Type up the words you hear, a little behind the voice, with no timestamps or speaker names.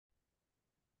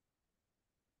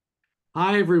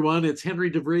Hi, everyone. It's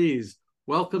Henry DeVries.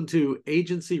 Welcome to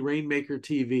Agency Rainmaker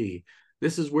TV.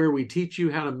 This is where we teach you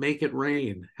how to make it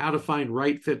rain, how to find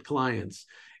right fit clients.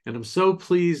 And I'm so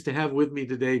pleased to have with me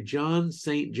today John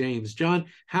St. James. John,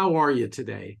 how are you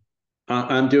today?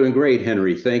 I'm doing great,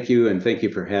 Henry. Thank you, and thank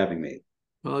you for having me.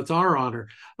 Well, it's our honor.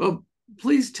 Well,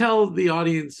 please tell the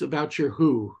audience about your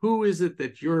who. Who is it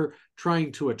that you're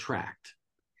trying to attract?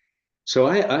 So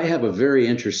I have a very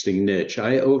interesting niche.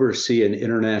 I oversee an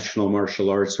international martial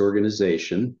arts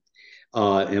organization,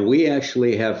 and we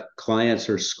actually have clients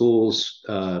or schools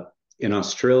in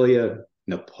Australia,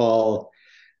 Nepal,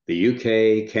 the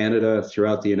UK, Canada,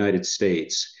 throughout the United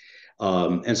States.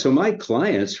 And so my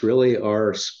clients really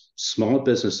are small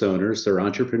business owners, they're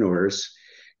entrepreneurs.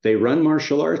 They run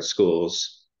martial arts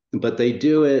schools, but they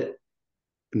do it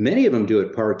many of them do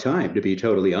it part time, to be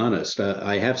totally honest.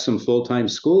 I have some full time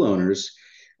school owners,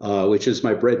 which is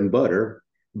my bread and butter.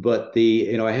 But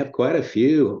I have quite a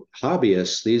few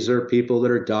hobbyists. These are people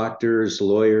that are doctors,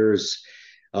 lawyers.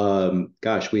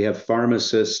 Gosh, we have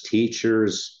pharmacists,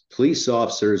 teachers, police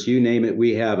officers, you name it,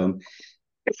 we have them,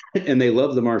 and they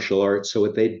love the martial arts. So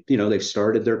what they've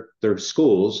started their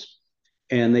schools,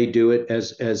 and they do it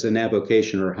as an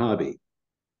avocation or hobby.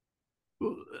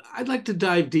 I'd like to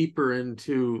dive deeper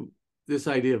into this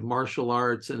idea of martial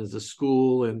arts and as a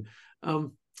school. And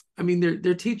um, I mean,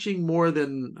 they're teaching more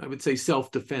than I would say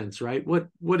self-defense, right?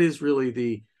 What is really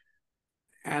the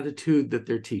attitude that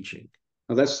they're teaching?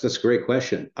 Well, that's a great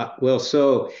question.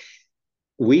 So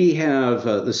we have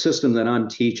the system that I'm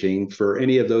teaching for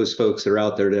any of those folks that are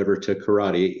out there that ever took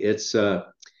karate. It's a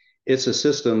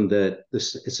system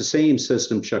it's the same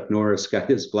system Chuck Norris got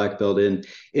his black belt in,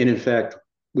 and in fact,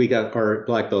 we got our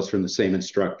black belts from the same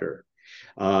instructor.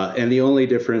 And the only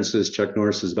difference is Chuck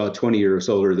Norris is about 20 years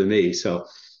older than me.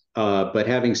 But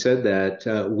having said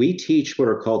that, we teach what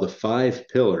are called the five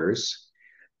pillars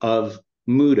of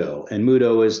Mudo, and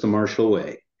Mudo is the martial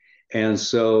way. And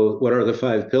so, what are the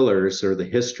five pillars? Are the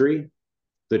history,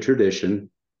 the tradition,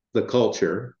 the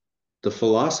culture, the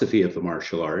philosophy of the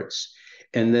martial arts,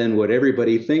 and then what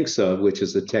everybody thinks of, which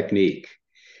is the technique.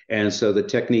 And so the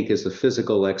technique is the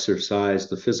physical exercise,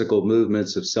 the physical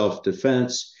movements of self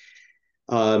defense.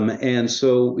 And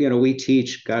so, we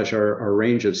teach, gosh, our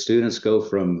range of students go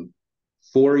from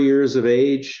 4 years of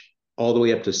age all the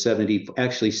way up to 70,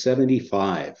 actually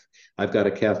 75. I've got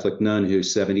a Catholic nun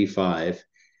who's 75,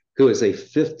 who is a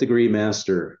fifth degree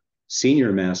master,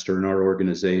 senior master in our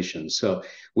organization. So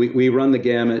we run the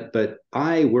gamut, but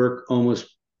I work almost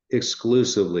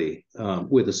exclusively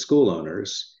with the school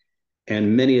owners,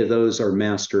 and many of those are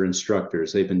master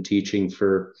instructors. They've been teaching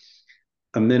for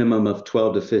a minimum of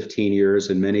 12 to 15 years,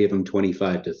 and many of them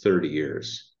 25 to 30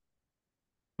 years.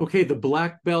 Okay, the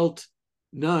black belt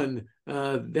nun.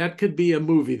 That could be a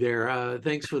movie there.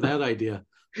 Thanks for that idea.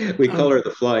 We call Um, her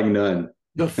the Flying Nun.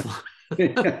 the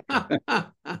We're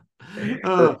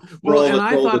well, and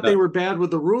I old thought they enough. were bad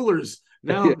with the rulers.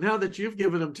 Now that you've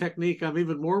given them technique, I'm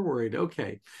even more worried.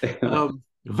 Okay, well,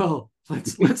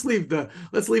 let's leave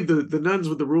the nuns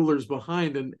with the rulers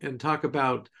behind and talk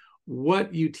about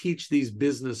what you teach these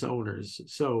business owners.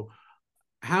 So,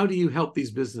 how do you help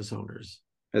these business owners?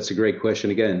 That's a great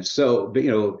question again. So,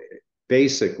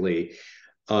 basically,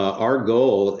 our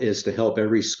goal is to help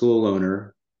every school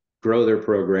owner grow their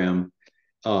program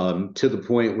to the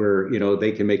point where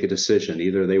they can make a decision.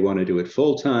 Either they want to do it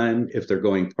full time if they're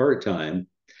going part time,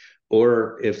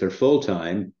 or if they're full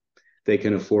time, they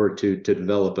can afford to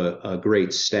develop a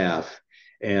great staff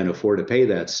and afford to pay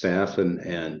that staff.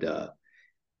 And of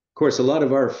course, a lot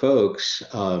of our folks,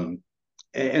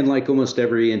 and like almost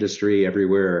every industry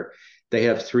everywhere, they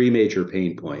have three major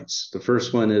pain points. The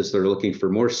first one is they're looking for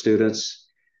more students.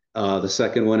 The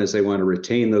second one is they want to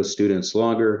retain those students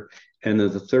longer. And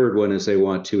then the third one is they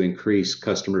want to increase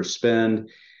customer spend.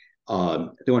 They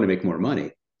want to make more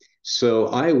money. So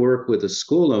I work with the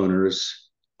school owners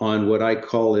on what I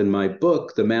call in my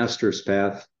book, The Master's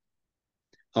Path.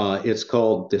 It's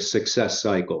called the Success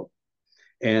Cycle.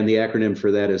 And the acronym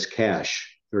for that is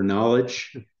CASH, their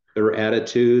knowledge, their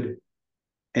attitude,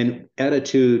 and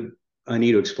attitude, I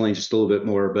need to explain just a little bit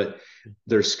more, but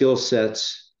their skill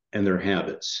sets and their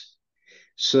habits.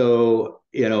 So,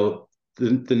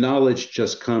 the knowledge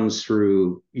just comes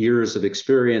through years of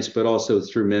experience, but also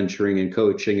through mentoring and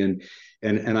coaching,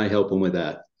 and I help them with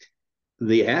that.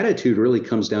 The attitude really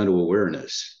comes down to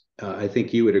awareness. I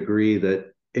think you would agree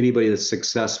that anybody that's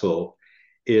successful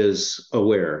is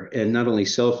aware, and not only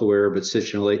self-aware, but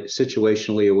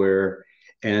situationally aware,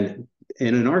 and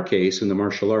in our case, in the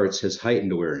martial arts, has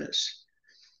heightened awareness.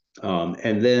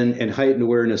 And heightened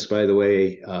awareness, by the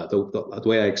way, the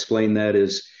way I explain that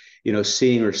is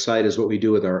seeing or sight is what we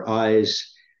do with our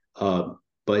eyes.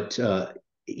 But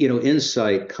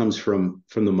insight comes from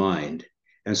the mind.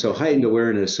 And so heightened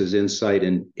awareness is insight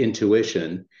and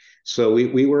intuition. So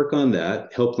we work on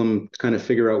that, help them kind of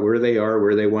figure out where they are,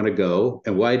 where they want to go,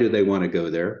 and why do they want to go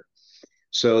there.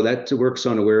 So that works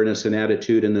on awareness and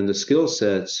attitude. And then the skill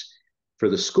sets for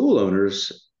the school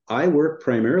owners, I work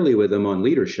primarily with them on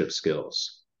leadership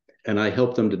skills, and I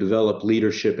help them to develop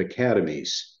leadership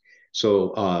academies.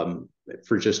 So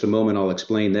for just a moment, I'll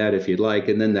explain that if you'd like.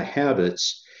 And then the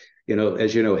habits,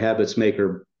 as you know, habits make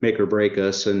or break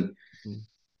us. And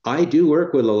I do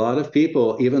work with a lot of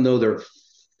people, even though they're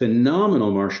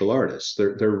phenomenal martial artists.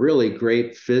 They're really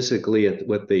great physically at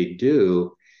what they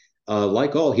do.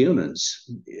 Like all humans,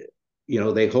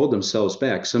 they hold themselves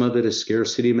back. Some of it is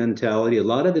scarcity mentality. A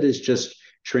lot of it is just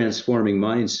transforming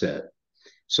mindset.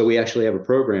 So we actually have a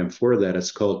program for that.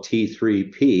 It's called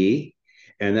T3P,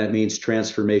 and that means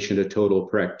transformation to total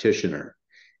practitioner.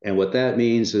 And what that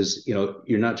means is,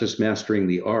 you're not just mastering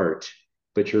the art,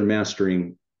 but you're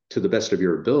mastering, to the best of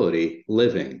your ability,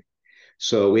 living.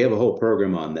 So we have a whole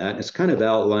program on that. It's kind of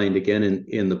outlined again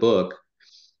in the book.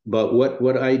 But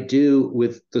what I do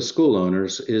with the school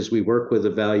owners is we work with a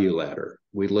value ladder.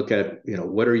 We look at,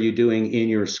 what are you doing in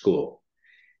your school?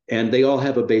 And they all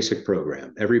have a basic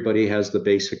program. Everybody has the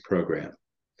basic program.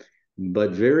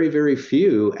 But very, very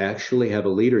few actually have a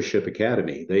leadership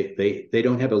academy. They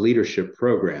don't have a leadership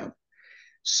program.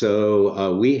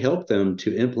 So we help them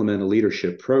to implement a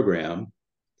leadership program.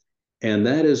 And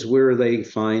that is where they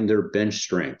find their bench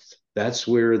strength. That's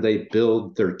where they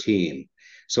build their team.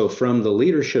 So from the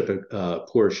leadership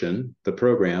portion, the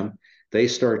program, they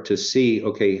start to see,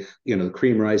 okay, the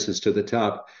cream rises to the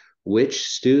top. Which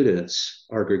students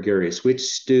are gregarious?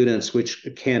 Which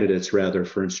candidates rather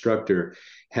for instructor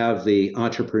have the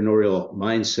entrepreneurial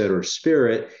mindset or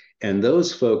spirit? And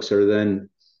those folks are then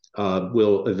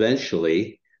will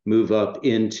eventually move up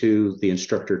into the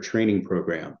instructor training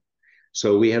program.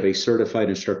 So we have a certified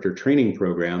instructor training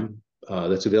program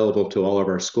that's available to all of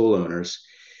our school owners.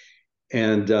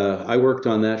 And I worked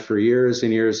on that for years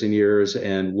and years and years.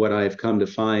 And what I've come to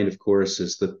find, of course,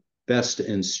 is the best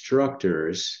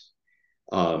instructors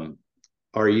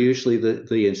are usually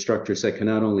the instructors that can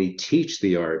not only teach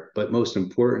the art, but most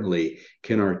importantly,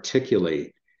 can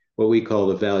articulate what we call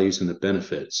the values and the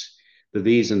benefits, the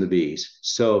V's and the B's.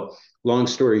 So long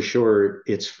story short,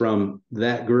 it's from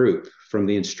that group, from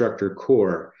the instructor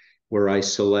core, where I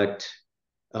select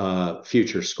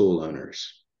future school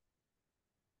owners.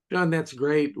 John, that's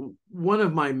great. One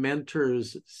of my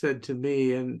mentors said to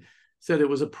me, and said it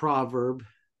was a proverb,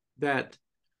 that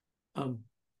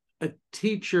a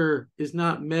teacher is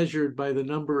not measured by the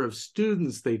number of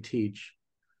students they teach,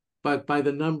 but by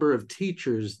the number of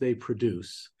teachers they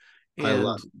produce. And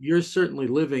you're certainly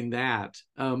living that.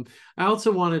 I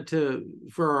also wanted to,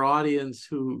 for our audience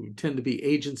who tend to be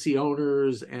agency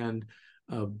owners and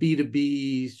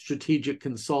B2B strategic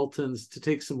consultants, to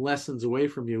take some lessons away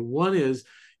from you. One is,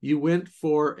 you went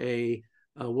for a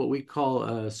what we call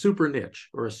a super niche,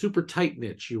 or a super tight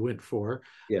niche you went for.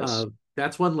 Yes.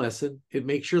 That's one lesson. It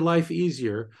makes your life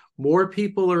easier. More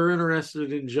people are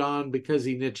interested in John because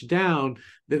he niched down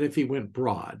than if he went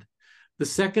broad. The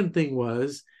second thing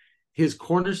was, his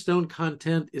cornerstone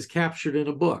content is captured in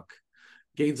a book,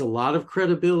 gains a lot of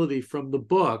credibility from the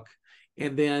book,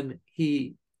 and then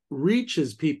he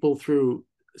reaches people through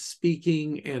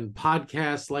speaking and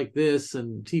podcasts like this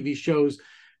and TV shows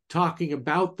talking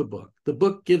about the book. The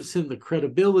book gives him the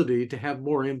credibility to have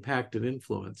more impact and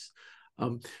influence.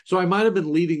 So I might have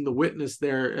been leading the witness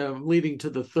there. Leading to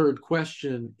the third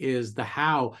question is the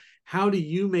how. How do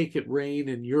you make it rain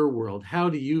in your world? How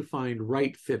do you find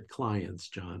right fit clients,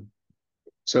 John?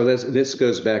 So this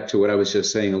goes back to what I was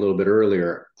just saying a little bit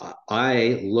earlier.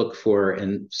 I look for,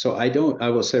 and so I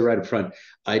will say right up front,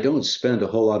 I don't spend a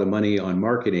whole lot of money on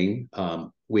marketing.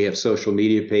 We have social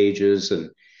media pages,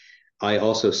 and I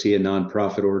also see a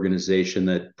nonprofit organization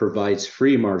that provides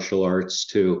free martial arts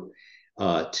to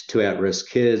at-risk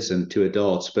kids and to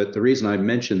adults. But the reason I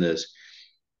mention this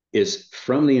is,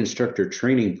 from the instructor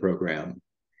training program,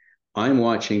 I'm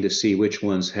watching to see which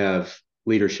ones have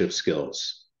leadership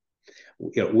skills.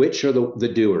 Which are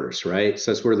the doers, right? So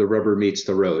that's where the rubber meets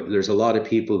the road. There's a lot of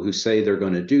people who say they're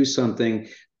going to do something,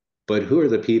 but who are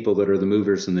the people that are the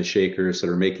movers and the shakers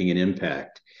that are making an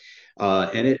impact?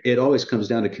 And it always comes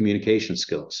down to communication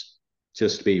skills.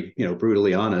 Just to be,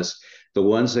 brutally honest, the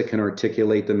ones that can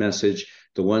articulate the message,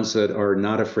 the ones that are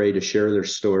not afraid to share their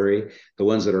story, the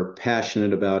ones that are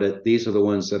passionate about it, these are the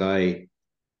ones that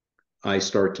I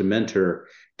start to mentor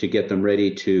to get them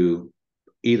ready to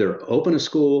either open a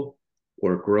school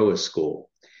or grow a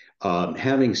school.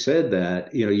 Having said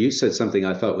that, you said something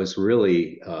I thought was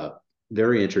really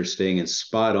very interesting and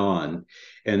spot on.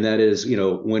 And that is,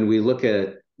 when we look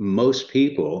at most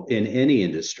people in any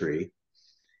industry,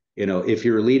 if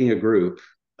you're leading a group,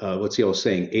 what's the old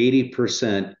saying?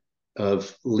 80%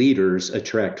 of leaders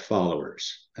attract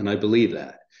followers. And I believe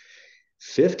that.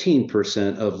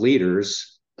 15% of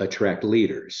leaders attract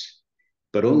leaders,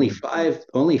 but only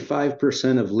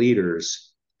 5% of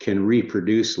leaders can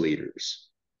reproduce leaders.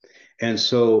 And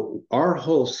so our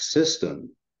whole system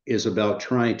is about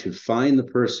trying to find the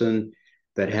person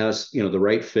that has, the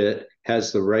right fit,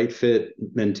 has the right fit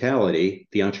mentality,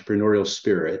 the entrepreneurial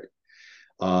spirit,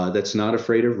 that's not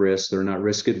afraid of risk. They're not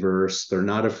risk adverse. They're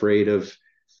not afraid of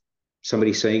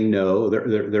somebody saying no.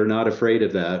 They're not afraid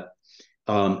of that.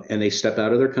 And they step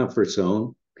out of their comfort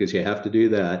zone, because you have to do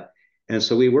that. And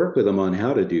so we work with them on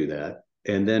how to do that.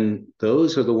 And then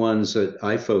those are the ones that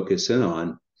I focus in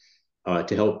on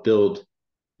to help build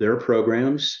their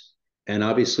programs. And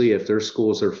obviously, if their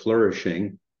schools are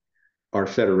flourishing, our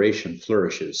federation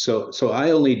flourishes. So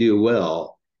I only do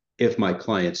well if my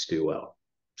clients do well.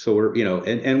 So we're,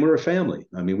 and we're a family.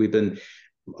 I mean,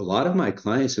 a lot of my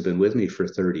clients have been with me for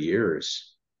 30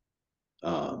 years.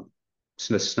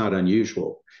 It's not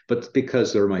unusual, but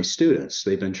because they're my students,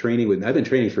 I've been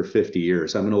training for 50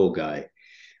 years. I'm an old guy.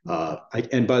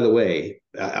 And by the way,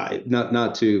 I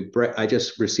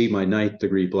just received my 9th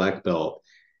degree black belt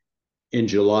in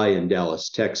July in Dallas,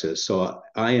 Texas. So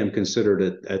I am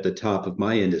considered at the top of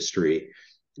my industry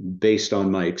based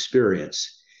on my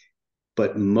experience.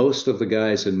 But most of the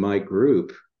guys in my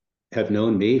group have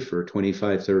known me for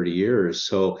 25, 30 years.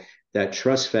 So that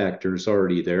trust factor is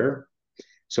already there.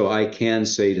 So I can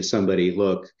say to somebody,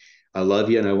 look, I love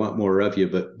you and I want more of you,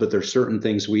 but there's certain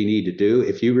things we need to do.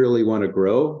 If you really want to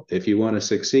grow, if you want to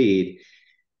succeed,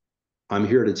 I'm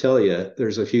here to tell you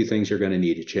there's a few things you're going to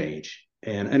need to change.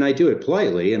 And I do it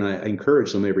politely, and I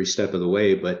encourage them every step of the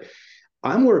way, but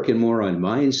I'm working more on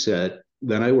mindset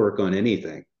than I work on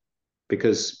anything.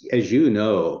 Because as you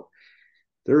know,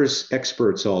 there's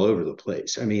experts all over the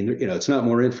place. I mean, it's not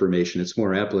more information, it's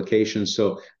more application.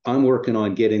 So I'm working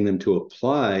on getting them to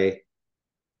apply.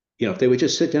 If they would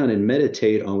just sit down and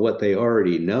meditate on what they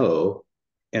already know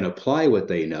and apply what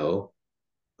they know,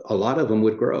 a lot of them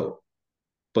would grow.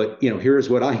 But, here's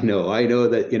what I know. I know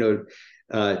that,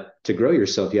 to grow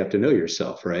yourself, you have to know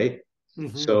yourself, right?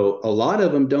 Mm-hmm. So a lot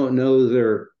of them don't know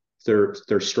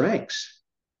their strengths.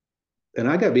 And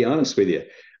I got to be honest with you.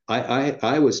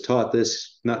 I was taught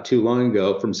this not too long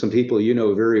ago from some people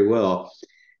very well.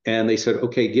 And they said,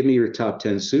 okay, give me your top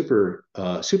 10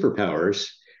 superpowers.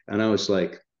 And I was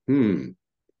like,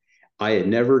 I had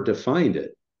never defined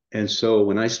it. And so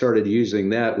when I started using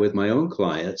that with my own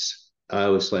clients, I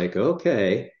was like,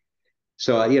 okay.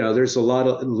 So, there's a lot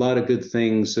of good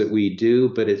things that we do,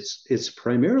 but it's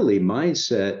primarily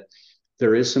mindset.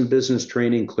 There is some business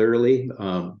training, clearly.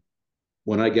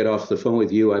 When I get off the phone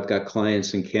with you, I've got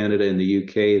clients in Canada and the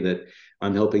UK that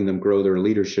I'm helping them grow their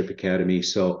leadership academy.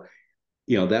 So,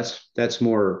 that's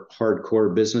more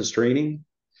hardcore business training,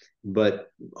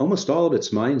 but almost all of it's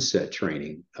mindset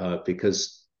training,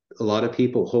 because a lot of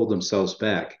people hold themselves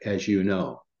back, as you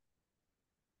know.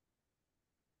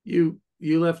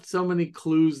 You left so many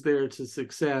clues there to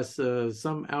success,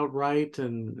 some outright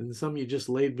and some you just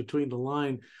laid between the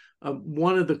line.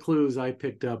 One of the clues I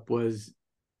picked up was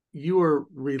you are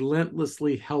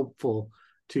relentlessly helpful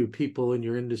to people in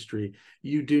your industry.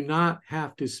 You do not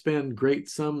have to spend great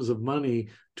sums of money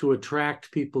to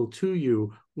attract people to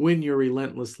you when you're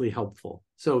relentlessly helpful.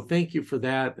 So thank you for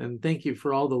that. And thank you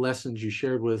for all the lessons you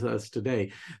shared with us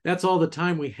today. That's all the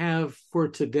time we have for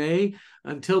today.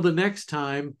 Until the next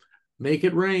time, make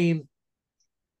it rain.